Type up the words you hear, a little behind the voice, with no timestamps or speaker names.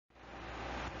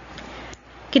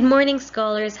Good morning,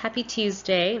 scholars. Happy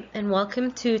Tuesday, and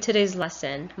welcome to today's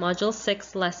lesson, Module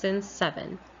 6, Lesson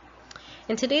 7.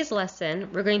 In today's lesson,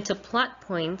 we're going to plot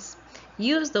points,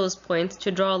 use those points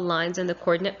to draw lines in the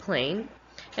coordinate plane,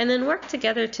 and then work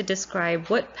together to describe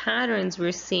what patterns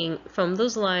we're seeing from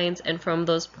those lines and from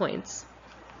those points.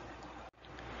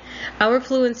 Our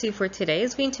fluency for today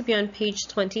is going to be on page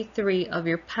 23 of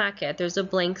your packet. There's a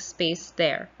blank space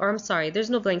there. Or I'm sorry, there's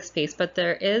no blank space, but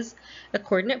there is a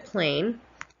coordinate plane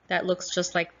that looks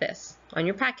just like this on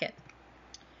your packet.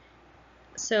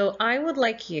 So I would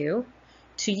like you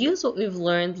to use what we've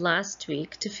learned last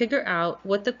week to figure out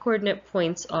what the coordinate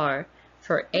points are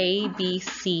for A, B,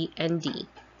 C, and D.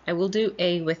 I will do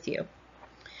A with you.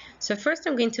 So first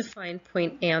I'm going to find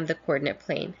point A on the coordinate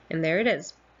plane, and there it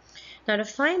is. Now to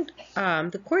find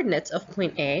the coordinates of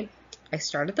point A, I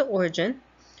start at the origin,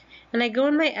 and I go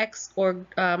in my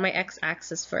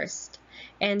x-axis first.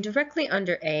 And directly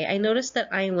under A, I noticed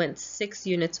that I went 6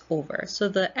 units over. So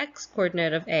the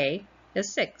x-coordinate of A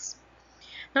is 6.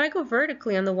 Now I go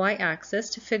vertically on the y-axis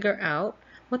to figure out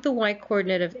what the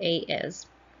y-coordinate of A is.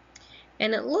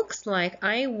 And it looks like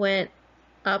I went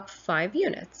up 5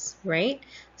 units, right?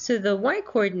 So the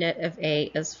y-coordinate of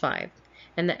A is 5.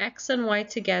 And the x and y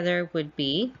together would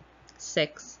be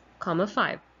 6,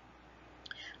 5.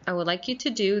 I would like you to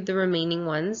do the remaining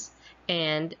ones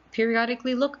and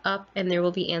periodically look up, and there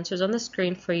will be answers on the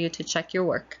screen for you to check your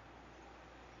work.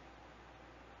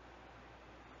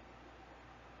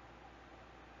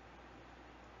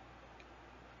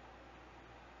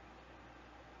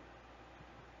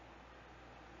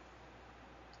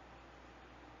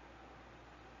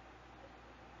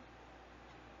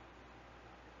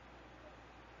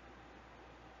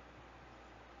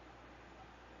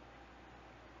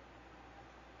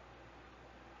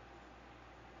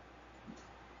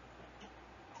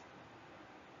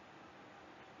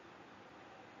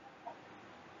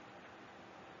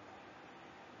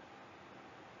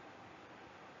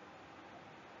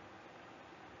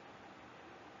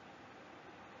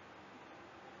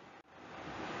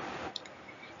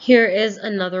 Here is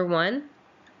another one,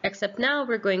 except now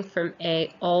we're going from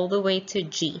A all the way to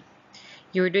G.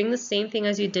 You're doing the same thing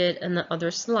as you did in the other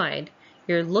slide.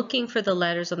 You're looking for the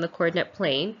letters on the coordinate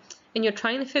plane, and you're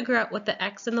trying to figure out what the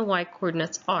x and the y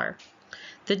coordinates are.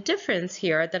 The difference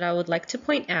here that I would like to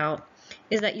point out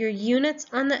is that your units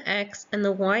on the x and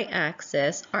the y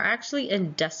axis are actually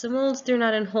in decimals. They're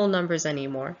not in whole numbers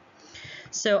anymore.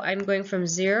 So I'm going from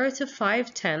 0 to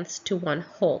 5/10 to 1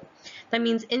 whole. That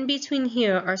means in between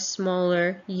here are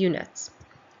smaller units.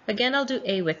 Again, I'll do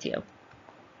A with you.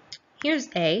 Here's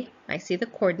A. I see the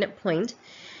coordinate point.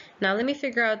 Now let me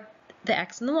figure out the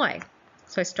x and the y.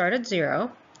 So I start at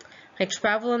 0. I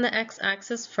travel on the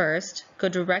x-axis first, go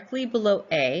directly below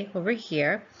A over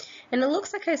here, and it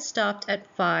looks like I stopped at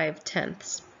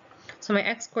 5/10. So my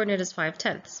x-coordinate is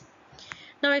 5/10.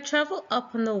 Now I travel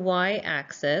up on the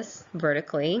y-axis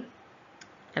vertically,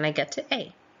 and I get to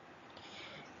A.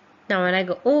 Now when I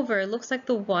go over, it looks like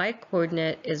the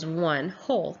y-coordinate is 1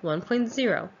 whole,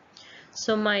 1.0.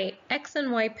 So my x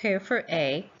and y pair for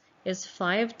A is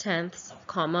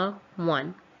 5/10,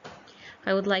 1.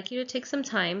 I would like you to take some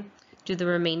time, do the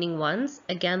remaining ones.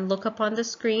 Again, look up on the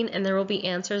screen, and there will be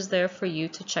answers there for you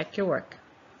to check your work.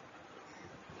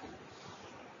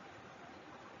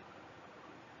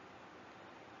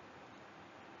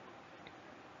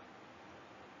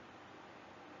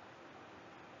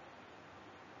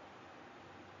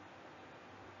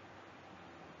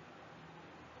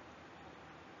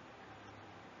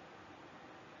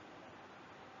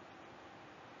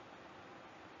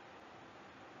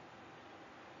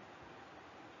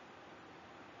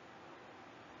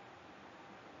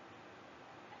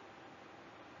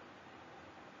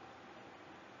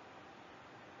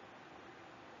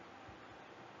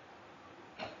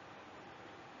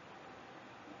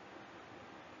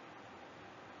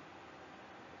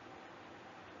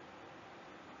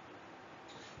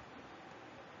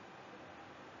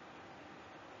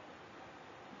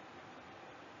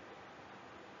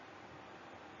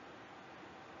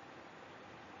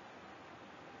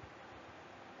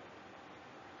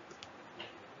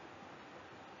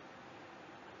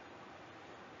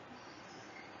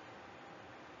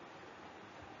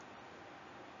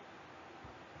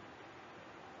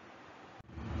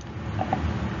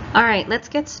 All right, let's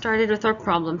get started with our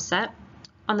problem set.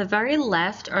 On the very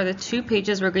left are the 2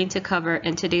 pages we're going to cover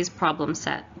in today's problem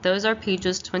set. Those are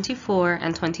pages 24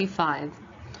 and 25.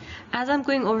 As I'm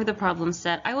going over the problem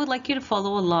set, I would like you to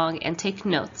follow along and take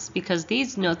notes, because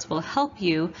these notes will help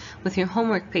you with your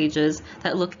homework pages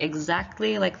that look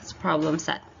exactly like this problem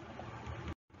set.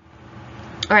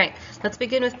 All right, Let's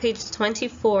begin with page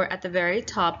 24 at the very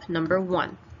top, number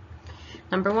 1.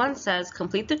 Number 1 says,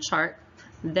 complete the chart,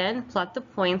 then plot the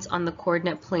points on the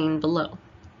coordinate plane below.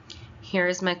 Here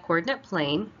is my coordinate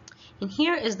plane, and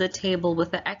here is the table with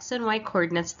the x and y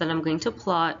coordinates that I'm going to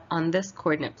plot on this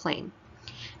coordinate plane.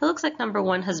 It looks like number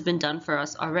 1 has been done for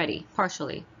us already,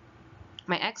 partially.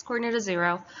 My x coordinate is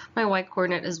 0, my y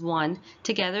coordinate is 1.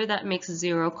 Together that makes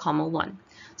 0, 1.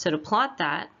 So to plot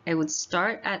that, I would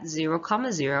start at 0,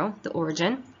 0, the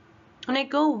origin, and I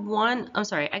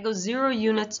go 0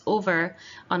 units over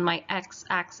on my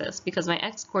x-axis because my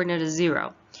x coordinate is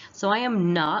 0. So I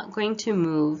am not going to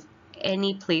move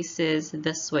any places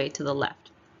this way to the left.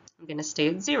 I'm going to stay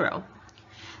at 0.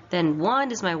 Then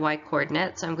 1 is my y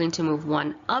coordinate, so I'm going to move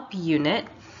 1 up unit,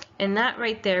 and that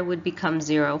right there would become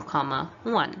 0,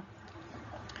 1.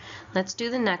 Let's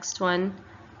do the next one,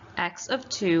 x of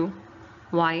 2,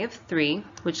 y of 3,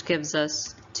 which gives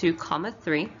us 2,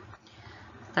 3.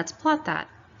 Let's plot that.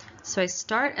 So I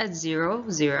start at 0,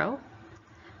 0.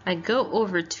 I go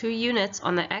over 2 units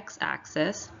on the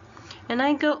x-axis, and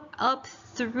I go up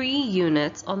 3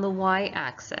 units on the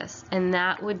y-axis, and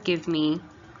that would give me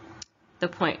the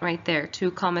point right there,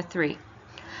 2, 3.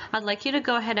 I'd like you to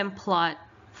go ahead and plot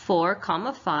 4,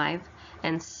 5,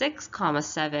 and 6,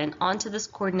 7 onto this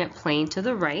coordinate plane to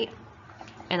the right,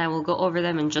 and I will go over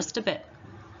them in just a bit.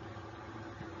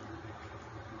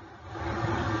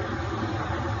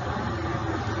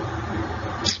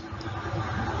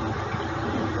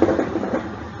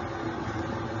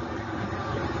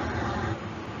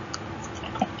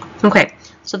 Okay,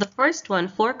 so the first one,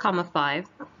 4, 5,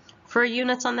 4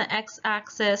 units on the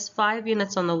x-axis, 5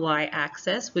 units on the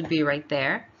y-axis would be right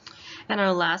there. And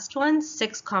our last one,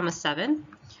 6, 7,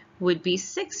 would be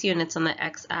 6 units on the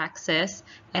x-axis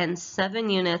and 7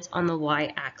 units on the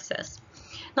y-axis.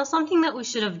 Now something that we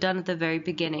should have done at the very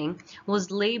beginning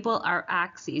was label our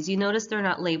axes. You notice they're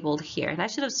not labeled here, and I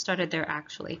should have started there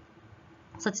actually.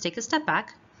 So let's take a step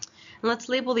back and let's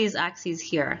label these axes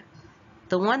here.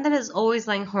 The one that is always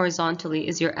lying horizontally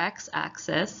is your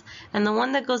x-axis, and the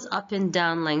one that goes up and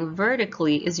down lying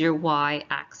vertically is your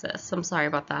y-axis. I'm sorry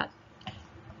about that.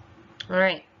 All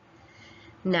right,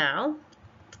 now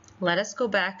let us go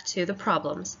back to the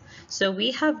problems. So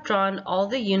we have drawn all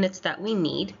the units that we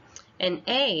need, and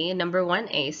number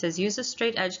 1A says use a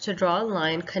straight edge to draw a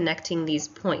line connecting these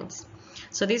points.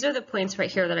 So these are the points right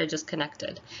here that I just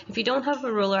connected. If you don't have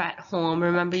a ruler at home,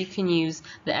 remember you can use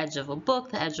the edge of a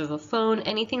book, the edge of a phone,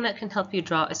 anything that can help you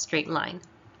draw a straight line.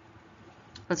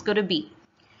 Let's go to B.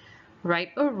 Write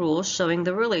a rule showing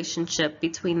the relationship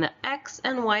between the x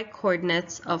and y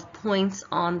coordinates of points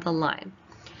on the line.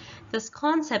 This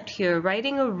concept here,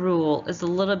 writing a rule, is a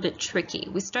little bit tricky.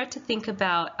 We start to think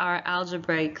about our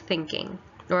algebraic thinking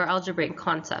or algebraic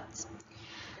concepts.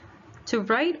 To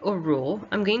write a rule,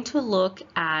 I'm going to look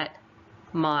at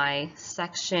my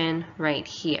section right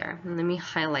here. And let me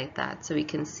highlight that so we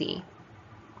can see.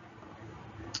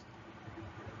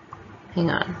 Hang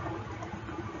on.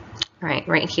 All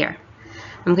right here.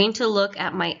 I'm going to look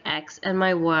at my x and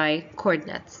my y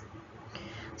coordinates.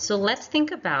 So let's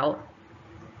think about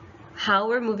how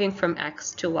we're moving from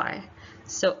x to y.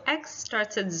 So x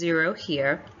starts at 0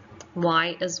 here,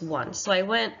 y is 1. So I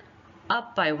went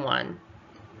up by 1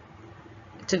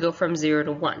 to go from 0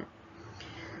 to 1.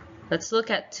 Let's look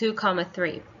at 2,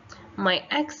 3. My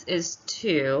x is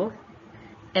 2,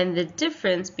 and the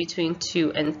difference between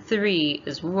 2 and 3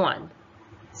 is 1.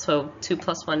 So 2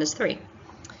 plus 1 is 3.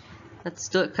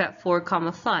 Let's look at 4,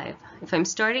 5. If I'm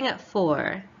starting at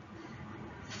 4,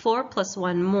 4 plus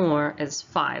 1 more is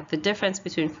 5. The difference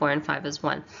between 4 and 5 is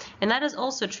 1. And that is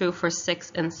also true for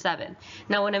 6 and 7.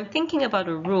 Now when I'm thinking about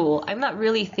a rule, I'm not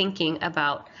really thinking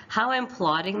about how I'm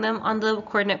plotting them on the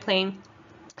coordinate plane.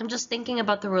 I'm just thinking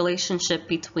about the relationship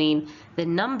between the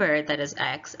number that is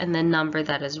x and the number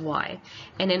that is y.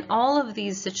 And in all of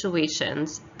these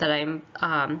situations that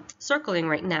I'm circling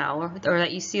right now, or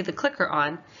that you see the clicker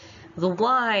on, the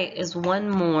y is 1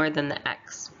 more than the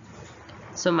x.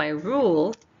 So my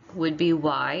rule would be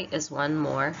y is 1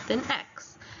 more than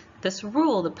x. This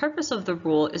rule, the purpose of the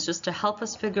rule is just to help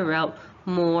us figure out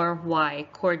more y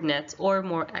coordinates or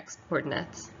more x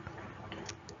coordinates.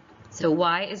 So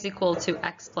y is equal to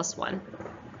x plus 1.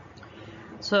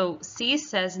 So C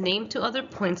says name 2 other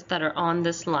points that are on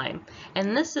this line.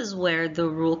 And this is where the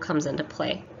rule comes into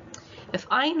play. If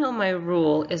I know my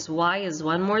rule is y is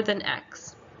 1 more than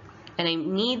x, and I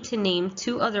need to name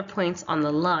 2 other points on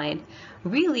the line,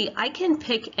 really I can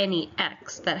pick any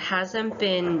x that hasn't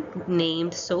been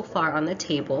named so far on the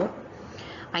table.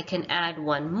 I can add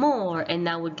 1 more, and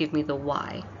that would give me the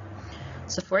y.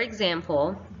 So for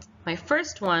example, My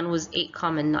first one was 8,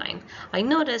 9. I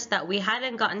noticed that we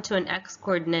hadn't gotten to an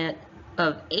x-coordinate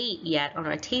of 8 yet on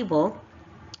our table,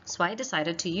 so I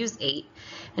decided to use 8.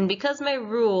 And because my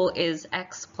rule is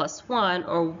x plus 1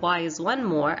 or y is 1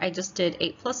 more, I just did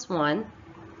 8 plus 1,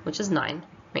 which is 9,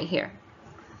 right here.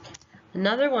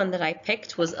 Another one that I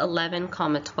picked was 11,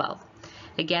 12.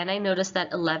 Again, I noticed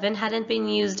that 11 hadn't been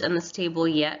used in this table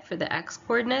yet for the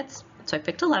x-coordinates, so I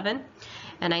picked 11.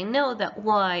 And I know that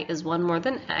y is 1 more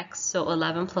than x, so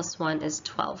 11 plus 1 is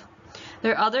 12.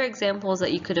 There are other examples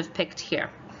that you could have picked here.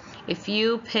 If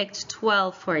you picked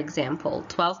 12, for example,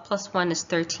 12 plus 1 is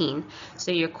 13,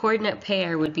 so your coordinate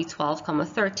pair would be 12,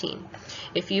 13.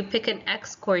 If you pick an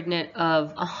x-coordinate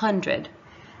of 100,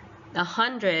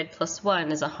 100 plus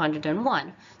 1 is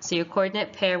 101, so your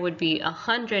coordinate pair would be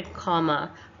 100,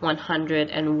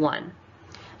 101.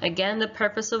 Again, the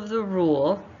purpose of the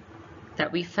rule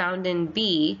that we found in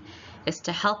B is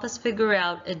to help us figure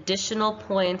out additional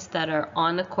points that are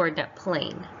on the coordinate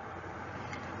plane.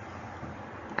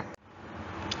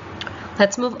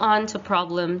 Let's move on to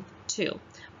problem 2.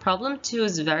 Problem 2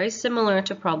 is very similar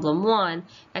to problem 1,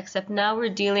 except now we're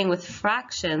dealing with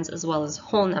fractions as well as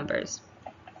whole numbers.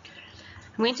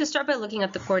 I'm going to start by looking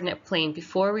at the coordinate plane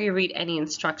before we read any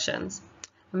instructions.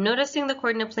 I'm noticing the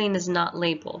coordinate plane is not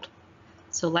labeled.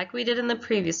 So like we did in the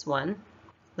previous one,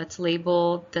 let's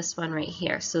label this one right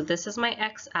here. So this is my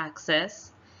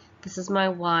x-axis, this is my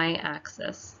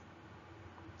y-axis.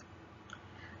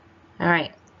 All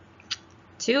right,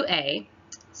 2A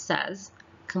says,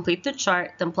 complete the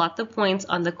chart, then plot the points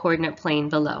on the coordinate plane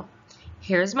below.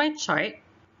 Here's my chart.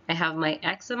 I have my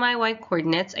x and my y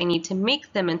coordinates. I need to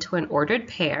make them into an ordered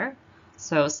pair,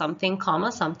 so something,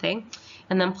 comma, something,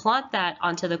 and then plot that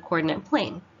onto the coordinate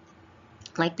plane.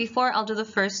 Like before, I'll do the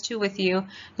first two with you.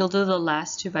 You'll do the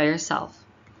last two by yourself.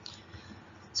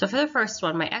 So for the first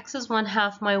one, my x is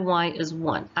 1/2, my y is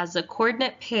 1. As a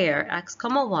coordinate pair, x,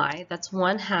 y, that's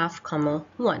 1/2,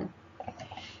 1.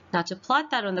 Now to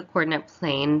plot that on the coordinate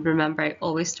plane, remember I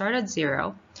always start at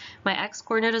 0. My x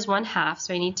coordinate is 1/2,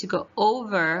 so I need to go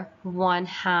over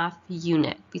 1/2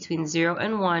 unit. Between 0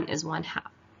 and 1 is 1/2.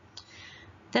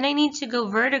 Then I need to go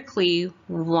vertically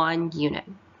 1 unit.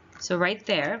 So right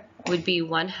there would be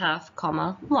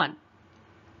 1/2, 1.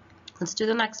 Let's do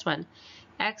the next one.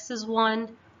 X is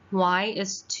 1, y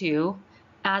is 2.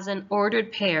 As an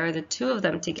ordered pair, the two of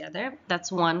them together, that's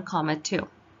 1, 2.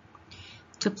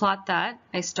 To plot that,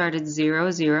 I start at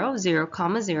 0, 0,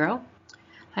 0, 0.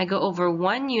 I go over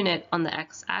 1 unit on the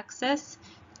x-axis,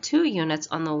 2 units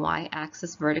on the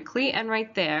y-axis vertically, and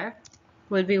right there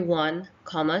would be 1,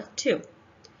 2.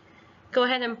 Go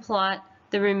ahead and plot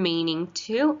the remaining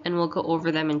 2, and we'll go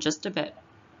over them in just a bit.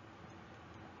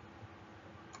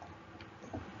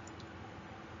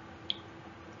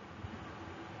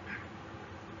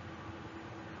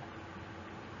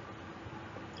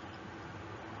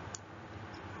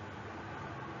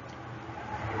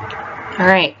 All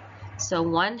right, so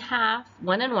 1/2,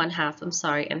 1 and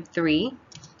 1/2, and 3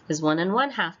 is 1 and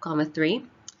 1/2, 3.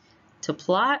 To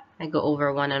plot, I go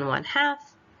over 1 and 1/2,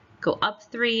 go up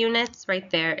 3 units, right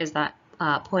there is that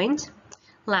point.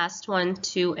 Last one,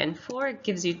 2 and 4,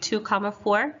 gives you 2,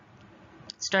 4.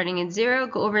 Starting at 0,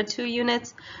 go over 2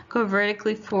 units, go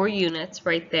vertically 4 units,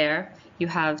 right there you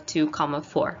have 2,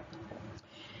 4.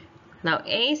 Now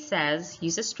A says,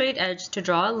 use a straight edge to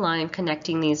draw a line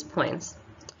connecting these points.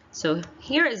 So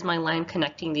here is my line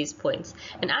connecting these points.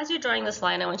 And as you're drawing this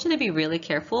line, I want you to be really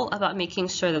careful about making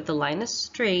sure that the line is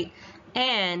straight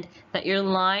and that your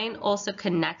line also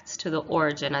connects to the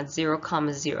origin at 0,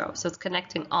 0. So it's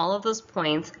connecting all of those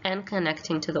points and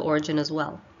connecting to the origin as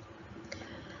well.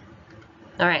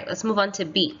 All right, let's move on to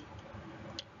B.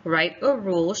 Write a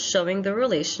rule showing the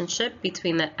relationship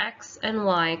between the x and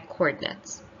y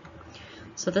coordinates.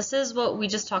 So this is what we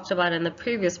just talked about in the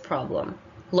previous problem.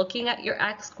 Looking at your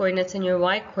x coordinates and your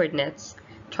y coordinates,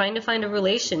 trying to find a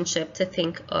relationship to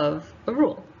think of a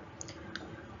rule.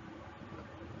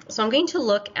 So I'm going to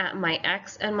look at my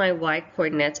x and my y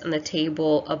coordinates on the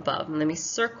table above. And let me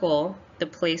circle the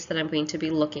place that I'm going to be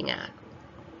looking at,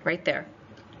 right there.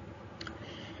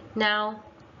 Now,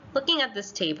 looking at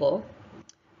this table,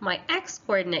 my x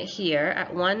coordinate here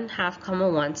at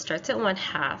 1/2, 1 starts at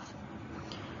 1/2,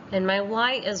 and my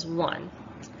y is 1.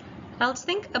 Now let's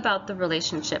think about the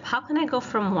relationship. How can I go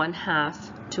from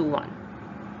 1/2 to 1?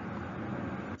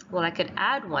 Well, I could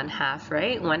add 1/2,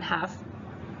 right? 1/2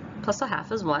 plus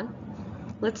 1/2 is 1.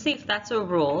 Let's see if that's a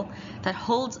rule that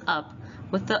holds up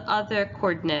with the other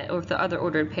coordinate or with the other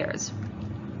ordered pairs.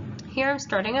 Here I'm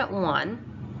starting at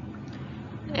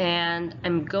 1 and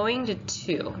I'm going to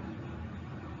 2.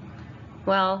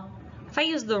 Well, If I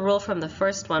use the rule from the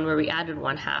first one where we added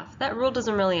 1/2, that rule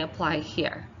doesn't really apply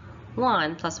here.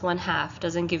 1 plus 1/2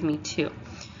 doesn't give me 2.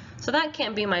 So that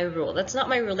can't be my rule. That's not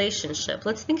my relationship.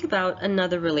 Let's think about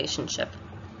another relationship.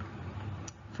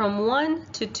 From 1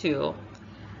 to 2,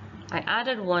 I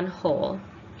added 1 whole,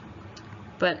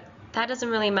 but that doesn't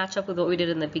really match up with what we did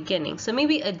in the beginning. So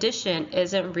maybe addition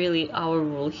isn't really our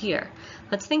rule here.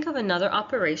 Let's think of another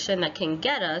operation that can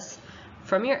get us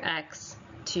from your x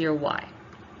to your y.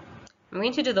 I'm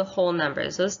going to do the whole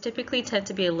numbers. Those typically tend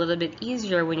to be a little bit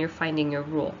easier when you're finding your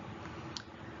rule.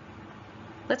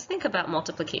 Let's think about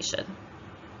multiplication.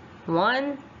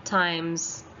 1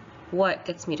 times what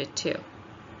gets me to 2?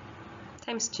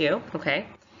 Times 2, okay.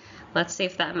 Let's see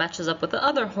if that matches up with the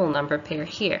other whole number pair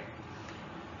here.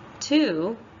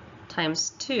 2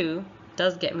 times 2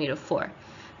 does get me to 4.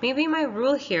 Maybe my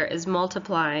rule here is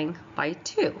multiplying by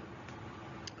 2.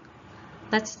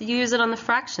 Let's use it on the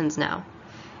fractions now.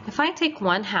 If I take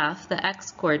 1/2, the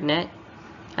x coordinate,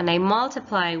 and I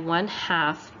multiply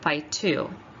 1/2 by 2,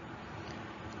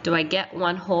 do I get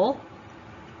 1 whole?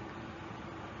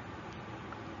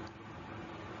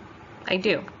 I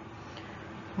do.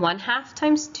 1/2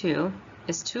 times 2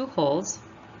 is 2 wholes.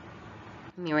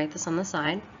 Let me write this on the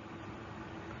side.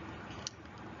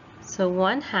 So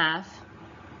 1/2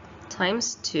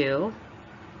 times 2,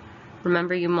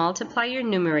 remember you multiply your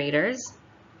numerators.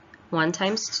 1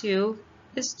 times 2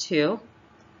 is 2.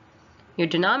 Your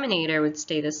denominator would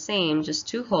stay the same, just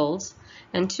 2 wholes,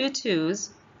 and 2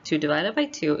 2's, 2 divided by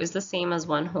 2, is the same as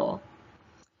 1 whole.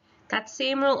 That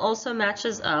same rule also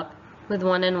matches up with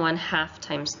 1 and 1/2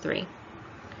 times 3.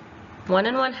 1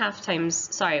 and 1/2 times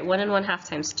 2. 1 and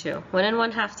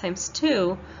 1/2 times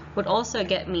 2 would also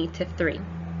get me to 3.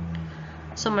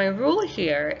 So my rule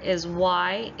here is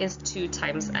y is 2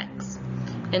 times x.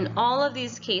 In all of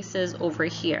these cases over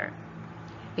here,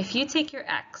 if you take your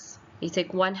x, you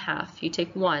take 1/2, you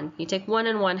take 1, you take 1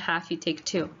 and 1/2, you take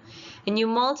 2, and you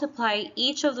multiply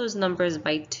each of those numbers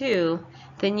by 2,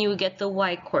 then you get the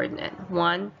y coordinate,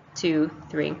 1, 2,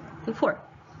 3, and 4.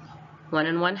 1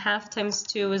 and 1/2 times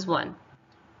 2 is 1.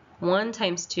 1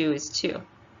 times 2 is 2.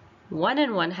 1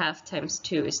 and 1/2 times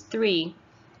 2 is 3.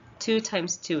 2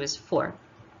 times 2 is 4.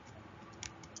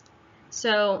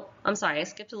 So, I'm sorry, I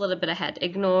skipped a little bit ahead.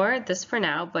 Ignore this for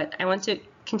now, but I want to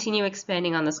continue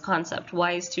expanding on this concept.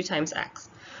 Y is 2 times x.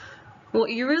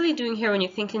 What you're really doing here when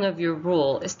you're thinking of your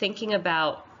rule is thinking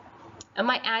about, am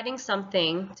I adding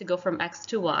something to go from x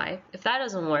to y? If that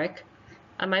doesn't work,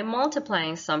 am I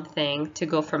multiplying something to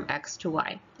go from x to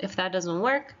y? If that doesn't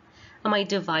work, am I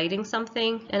dividing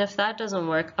something? And if that doesn't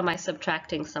work, am I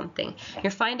subtracting something?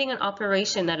 You're finding an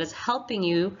operation that is helping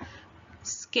you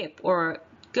skip or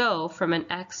go from an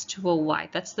x to a y.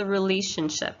 That's the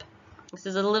relationship. This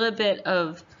is a little bit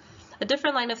of a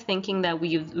different line of thinking that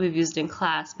we've used in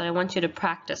class, but I want you to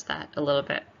practice that a little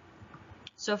bit.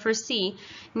 So for C,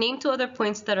 name 2 other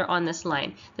points that are on this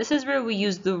line. This is where we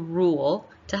use the rule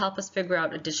to help us figure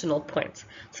out additional points.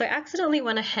 So I accidentally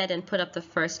went ahead and put up the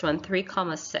first one,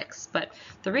 3, 6. But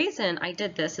the reason I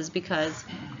did this is because,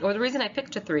 or the reason I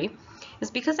picked a 3, is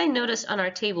because I noticed on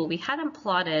our table we hadn't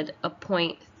plotted a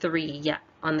point 3 yet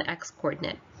on the x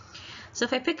coordinate. So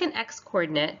if I pick an x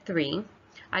coordinate, 3,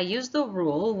 I use the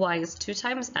rule, y is 2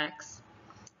 times x.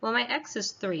 Well, my x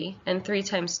is 3, and 3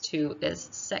 times 2 is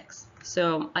 6.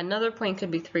 So another point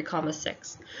could be 3,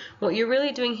 6. What you're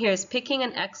really doing here is picking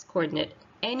an x coordinate,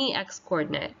 any x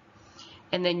coordinate,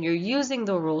 and then you're using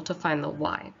the rule to find the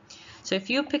y. So if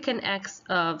you pick an x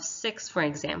of 6, for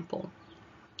example,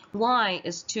 y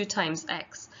is 2 times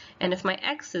x. And if my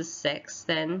x is 6,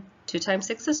 then 2 times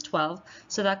 6 is 12.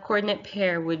 So that coordinate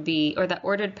pair would be, or that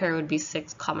ordered pair would be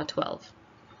 6, 12.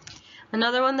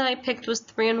 Another one that I picked was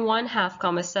 3 and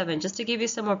 1/2, 7, just to give you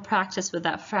some more practice with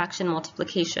that fraction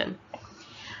multiplication.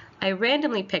 I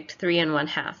randomly picked 3 and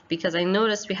 1/2 because I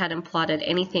noticed we hadn't plotted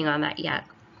anything on that yet.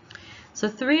 So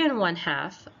 3 and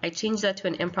 1/2, I changed that to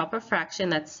an improper fraction,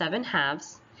 that's 7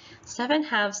 halves. 7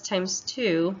 halves times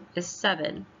 2 is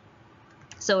 7.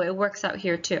 So it works out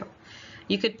here too.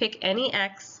 You could pick any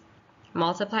x,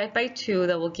 multiply it by 2,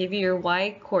 that will give you your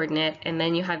y coordinate, and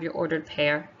then you have your ordered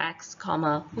pair, x,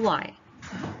 y.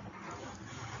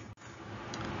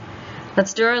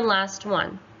 Let's do our last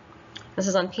one. This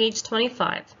is on page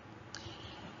 25.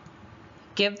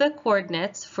 Give the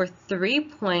coordinates for 3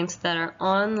 points that are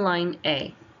on line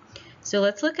A. So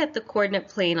let's look at the coordinate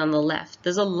plane on the left.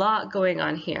 There's a lot going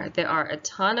on here. There are a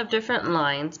ton of different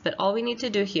lines, but all we need to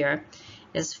do here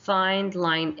is find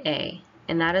line A,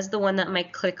 and that is the one that my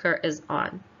clicker is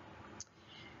on.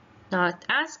 Now it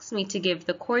asks me to give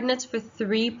the coordinates for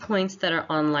 3 points that are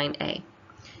on line A.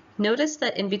 Notice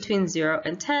that in between 0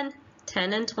 and 10,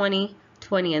 10 and 20,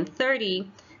 20 and 30,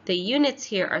 the units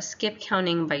here are skip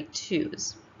counting by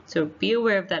 2s. So be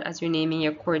aware of that as you're naming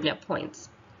your coordinate points.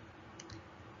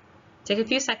 Take a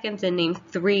few seconds and name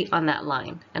 3 on that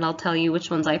line, and I'll tell you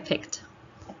which ones I picked.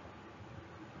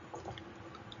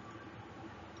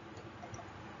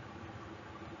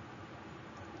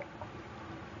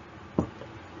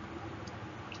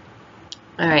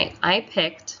 All right, I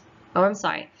picked, oh, I'm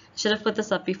sorry, I should have put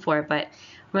this up before, but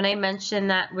when I mentioned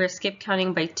that we're skip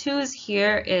counting by 2s,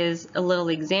 here is a little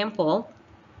example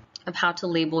of how to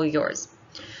label yours.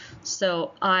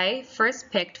 So I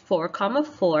first picked 4,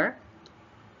 4,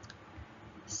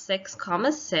 6,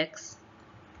 6,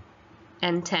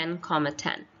 and 10,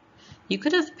 10. You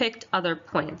could have picked other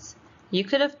points. You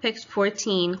could have picked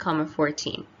 14,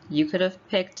 14. You could have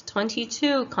picked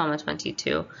 22,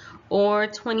 22, or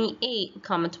 28,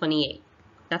 28.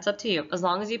 That's up to you, as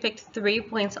long as you picked 3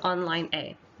 points on line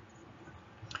A.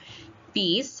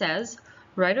 B says,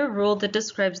 write a rule that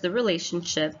describes the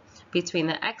relationship between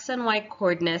the x and y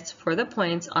coordinates for the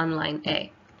points on line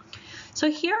A.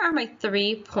 So here are my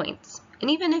 3 points. And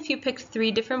even if you picked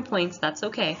 3 different points, that's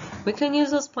okay. We can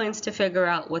use those points to figure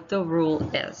out what the rule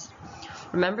is.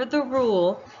 Remember, the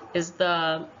rule is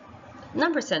the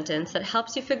number sentence that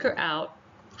helps you figure out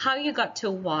how you got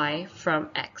to y from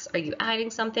x. Are you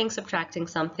adding something, subtracting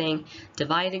something,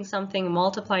 dividing something,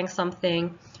 multiplying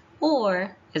something,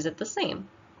 or is it the same?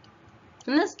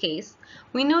 In this case,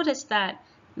 we notice that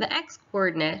the x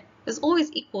coordinate is always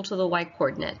equal to the y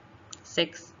coordinate.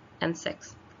 6 and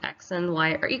 6. X and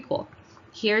y are equal.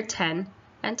 Here, 10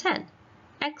 and 10.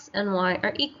 X and y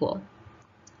are equal.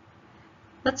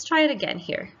 Let's try it again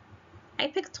here. I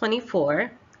picked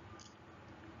 24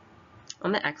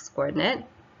 on the x coordinate.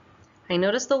 I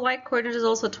notice the y coordinate is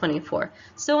also 24.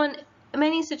 So in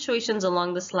many situations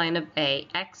along this line of A,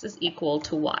 x is equal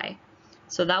to y.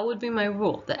 So that would be my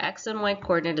rule. The x and y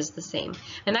coordinate is the same.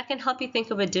 And that can help you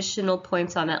think of additional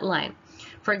points on that line.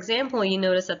 For example, you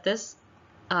notice that this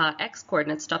x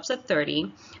coordinate stops at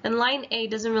 30, and line A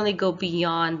doesn't really go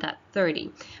beyond that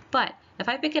 30. But if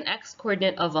I pick an x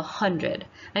coordinate of 100,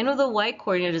 I know the y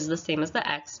coordinate is the same as the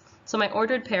x, so my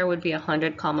ordered pair would be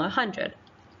 100, 100.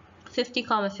 50,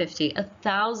 50,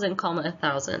 1,000,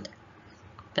 1,000.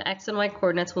 The x and y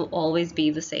coordinates will always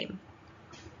be the same.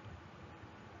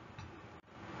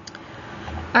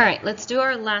 All right, let's do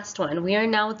our last one. We are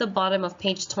now at the bottom of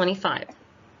page 25.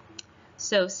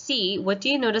 So C, what do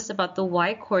you notice about the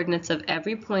y coordinates of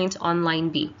every point on line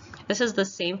B? This is the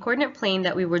same coordinate plane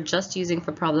that we were just using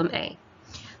for problem A.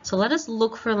 So let us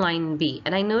look for line B,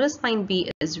 and I notice line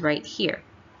B is right here.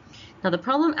 Now the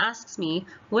problem asks me,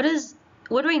 what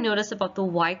do I notice about the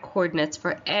y coordinates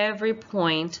for every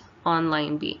point on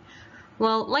line B?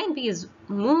 Well, line B is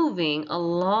moving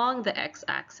along the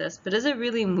x-axis, but is it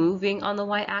really moving on the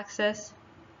y-axis?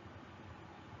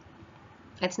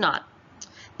 It's not.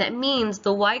 That means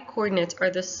the y coordinates are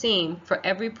the same for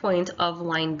every point of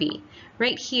line B.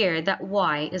 Right here, that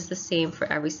y is the same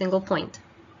for every single point.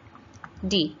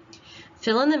 D.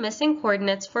 Fill in the missing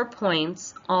coordinates for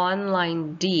points on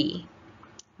line D.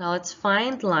 Now let's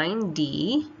find line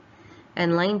D,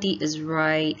 and line D is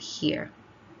right here.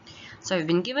 So I've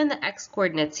been given the x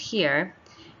coordinates here,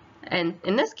 and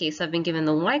in this case I've been given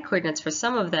the y coordinates for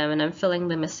some of them, and I'm filling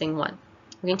the missing one.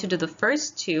 We're going to do the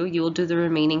first 2, you will do the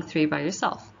remaining 3 by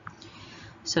yourself.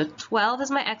 So 12 is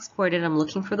my x coordinate, I'm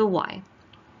looking for the y.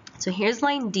 So here's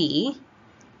line D,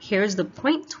 here's the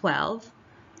point 12,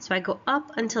 so I go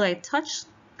up until I touch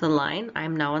the line,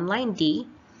 I'm now on line D.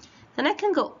 Then I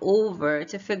can go over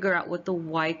to figure out what the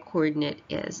y coordinate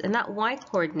is, and that y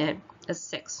coordinate is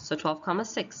 6, so 12,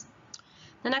 6.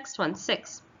 The next one,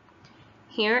 6.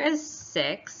 Here is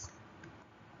 6,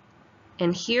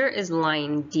 and here is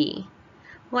line D.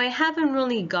 Well, I haven't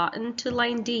really gotten to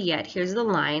line D yet. Here's the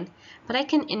line, but I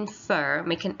can infer,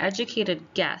 make an educated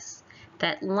guess,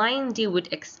 that line D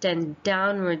would extend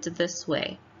downwards this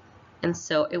way, and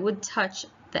so it would touch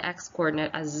the x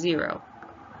coordinate as 0.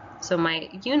 So my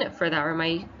unit for that, or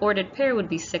my ordered pair, would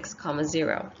be 6,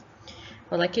 0.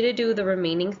 I'd like you to do the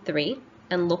remaining 3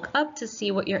 and look up to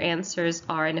see what your answers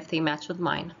are and if they match with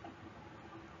mine.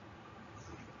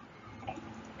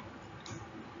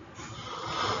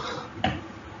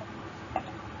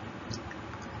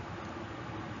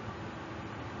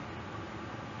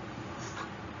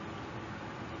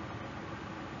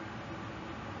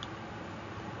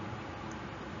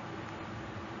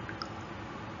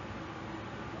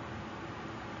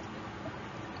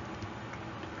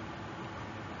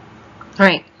 All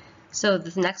right, so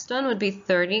the next one would be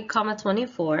 30,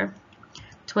 24,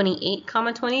 28,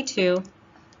 22,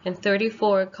 and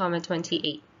 34,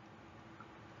 28.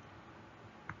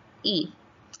 E.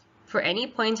 For any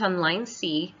point on line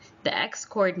C, the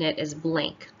x-coordinate is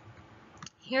blank.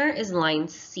 Here is line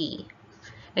C.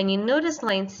 And you notice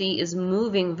line C is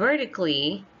moving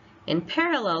vertically in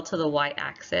parallel to the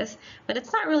y-axis, but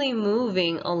it's not really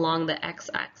moving along the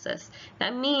x-axis.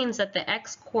 That means that the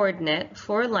x-coordinate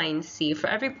for line C, for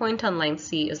every point on line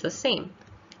C, is the same.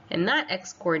 And that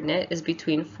x-coordinate is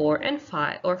between 4 and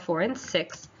 5, or 4 and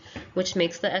 6, which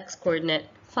makes the x-coordinate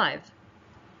 5.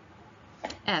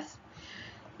 F.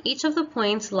 Each of the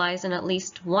points lies in at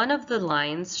least one of the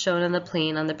lines shown on the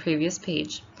plane on the previous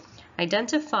page.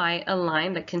 Identify a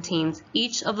line that contains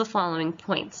each of the following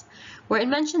points. Where it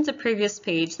mentions a previous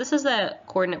page, this is the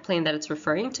coordinate plane that it's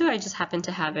referring to. I just happen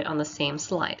to have it on the same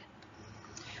slide.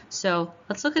 So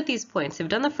let's look at these points. They've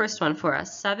done the first one for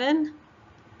us. 7,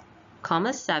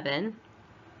 7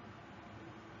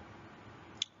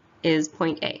 is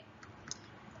point A.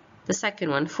 The second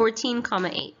one, 14,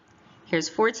 8. Here's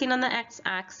 14 on the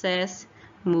x-axis.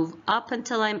 Move up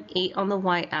until I'm 8 on the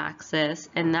y-axis,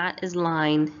 and that is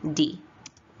line D.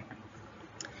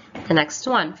 The next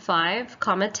one, 5,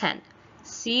 10,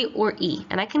 C or E,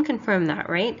 and I can confirm that,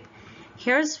 right?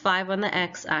 Here's 5 on the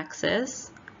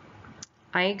x-axis.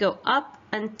 I go up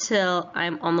until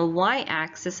I'm on the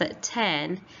y-axis at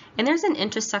 10, and there's an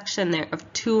intersection there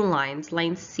of two lines,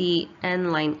 line C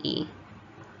and line E.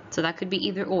 So that could be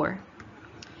either or.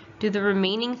 Do the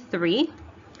remaining 3.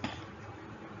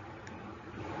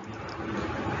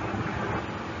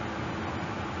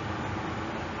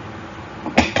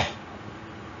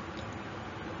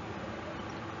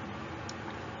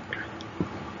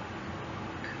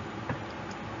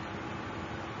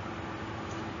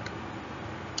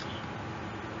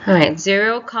 All right,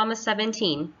 0,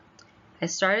 17. I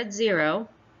start at 0.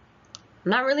 I'm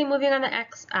not really moving on the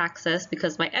x-axis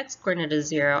because my x-coordinate is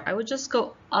 0. I would just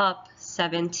go up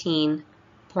 17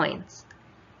 points.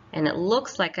 And it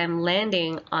looks like I'm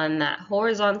landing on that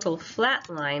horizontal flat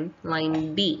line,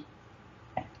 line B.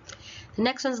 The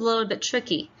next one's a little bit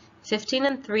tricky. 15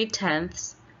 and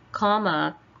 3/10,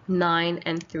 comma, 9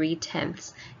 and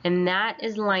 3/10. And that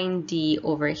is line D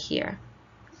over here.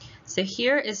 So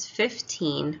here is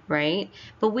 15, right?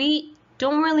 But we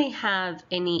don't really have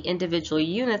any individual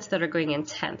units that are going in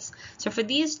tenths. So for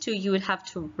these two, you would have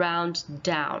to round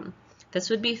down. This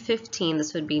would be 15,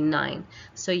 this would be 9.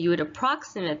 So you would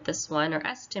approximate this one, or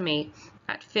estimate,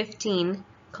 at 15,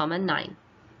 9.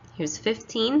 Here's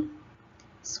 15,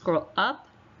 scroll up,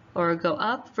 or go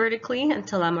up vertically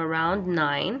until I'm around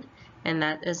 9, and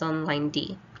that is on line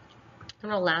D.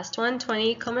 And the last one,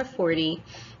 20, 40,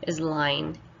 is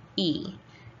line E.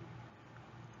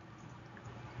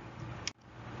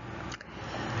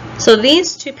 So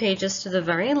these two pages to the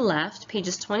very left,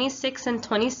 pages 26 and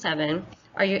 27,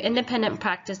 are your independent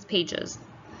practice pages.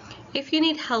 If you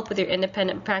need help with your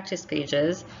independent practice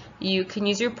pages, you can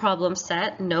use your problem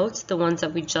set notes, the ones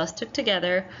that we just took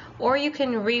together, or you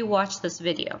can re-watch this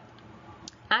video.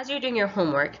 As you're doing your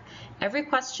homework, every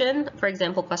question, for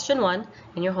example, question 1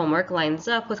 in your homework lines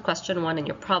up with question 1 in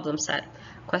your problem set.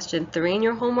 Question 3 in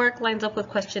your homework lines up with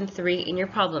question 3 in your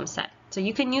problem set. So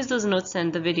you can use those notes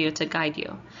in the video to guide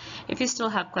you. If you still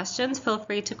have questions, feel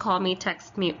free to call me,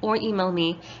 text me, or email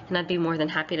me, and I'd be more than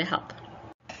happy to help.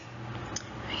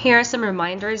 Here are some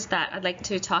reminders that I'd like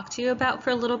to talk to you about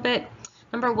for a little bit.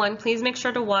 Number 1, please make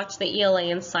sure to watch the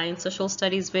ELA and Science Social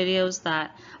Studies videos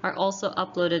that are also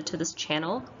uploaded to this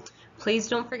channel. Please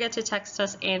don't forget to text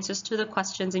us answers to the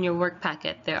questions in your work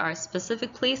packet. There are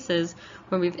specific places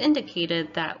where we've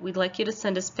indicated that we'd like you to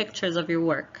send us pictures of your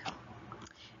work.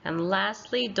 And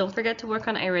lastly, don't forget to work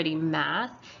on iReady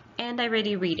Math and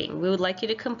iReady Reading. We would like you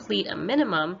to complete a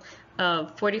minimum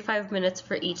of 45 minutes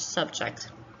for each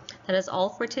subject. That is all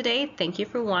for today. Thank you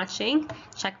for watching.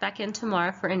 Check back in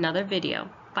tomorrow for another video.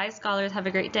 Bye, scholars. Have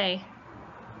a great day.